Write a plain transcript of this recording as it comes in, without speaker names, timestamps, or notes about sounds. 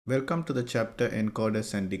Welcome to the chapter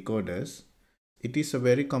Encoders and Decoders. It is a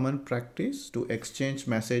very common practice to exchange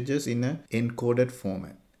messages in an encoded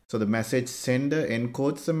format. So the message sender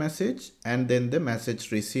encodes the message and then the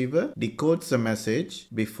message receiver decodes the message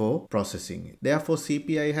before processing it. Therefore,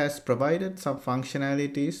 CPI has provided some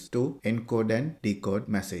functionalities to encode and decode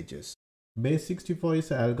messages. Base64 is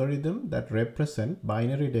an algorithm that represents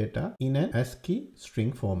binary data in an ASCII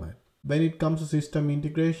string format. When it comes to system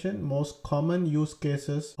integration, most common use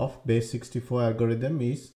cases of Base64 algorithm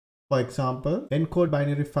is, for example, encode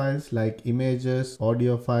binary files like images,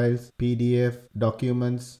 audio files, PDF,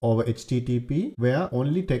 documents over HTTP, where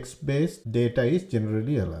only text-based data is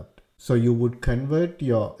generally allowed. So you would convert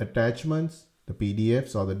your attachments, the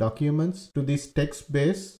PDFs or the documents, to this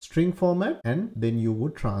text-based string format, and then you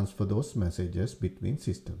would transfer those messages between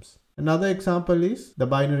systems. Another example is the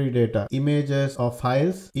binary data, images or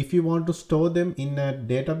files. If you want to store them in a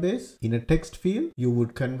database, in a text field, you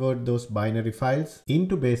would convert those binary files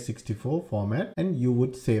into Base64 format and you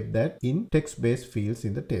would save that in text-based fields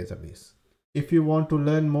in the database. If you want to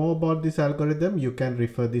learn more about this algorithm, you can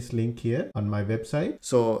refer this link here on my website.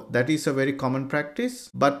 So that is a very common practice.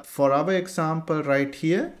 But for our example right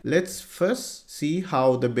here, let's first see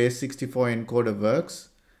how the Base64 encoder works.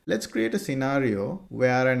 Let's create a scenario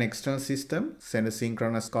where an external system sends a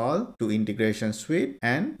synchronous call to Integration Suite,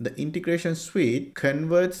 and the Integration Suite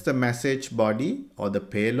converts the message body or the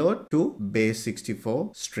payload to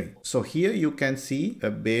Base64 string. So here you can see a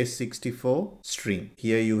Base64 string.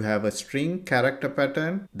 Here you have a string character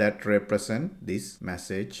pattern that represents this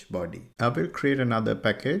message body. I will create another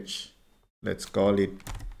package. Let's call it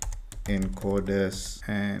encoders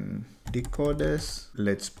and decoders.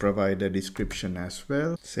 Let's provide a description as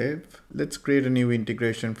well. Save. Let's create a new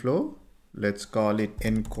integration flow. Let's call it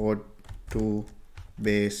encode to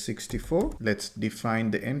Base64. Let's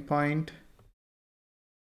define the endpoint.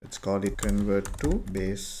 Let's call it convert to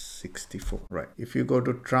Base64. Right. If you go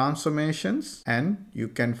to transformations, and you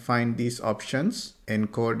can find these options,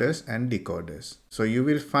 encoders and decoders. So you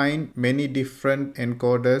will find many different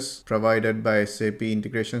encoders provided by SAP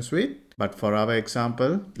Integration Suite. But for our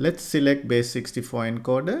example, let's select Base64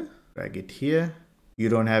 encoder, drag it here. You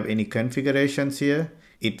don't have any configurations here.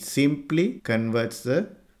 It simply converts the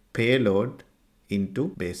payload into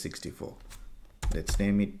Base64. Let's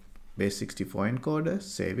name it Base64 encoder,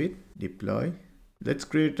 save it, deploy. Let's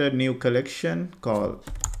create a new collection called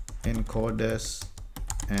encoders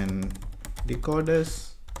and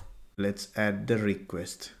decoders. Let's add the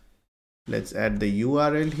request. Let's add the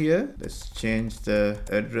URL here. Let's change the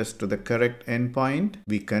address to the correct endpoint.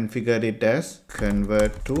 We configured it as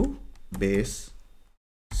convert to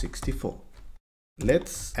Base64.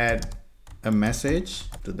 Let's add a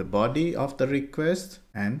message to the body of the request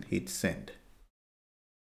and hit send.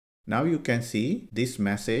 Now you can see this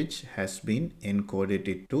message has been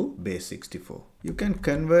encoded to Base64. You can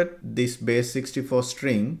convert this Base64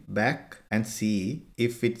 string back and see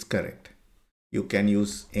if it's correct. You can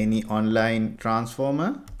use any online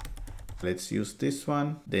transformer. Let's use this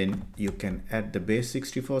one. Then you can add the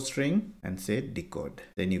Base64 string and say decode.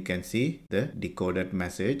 Then you can see the decoded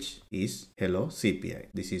message is hello CPI.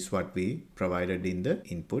 This is what we provided in the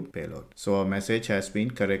input payload. So our message has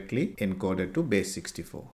been correctly encoded to Base64.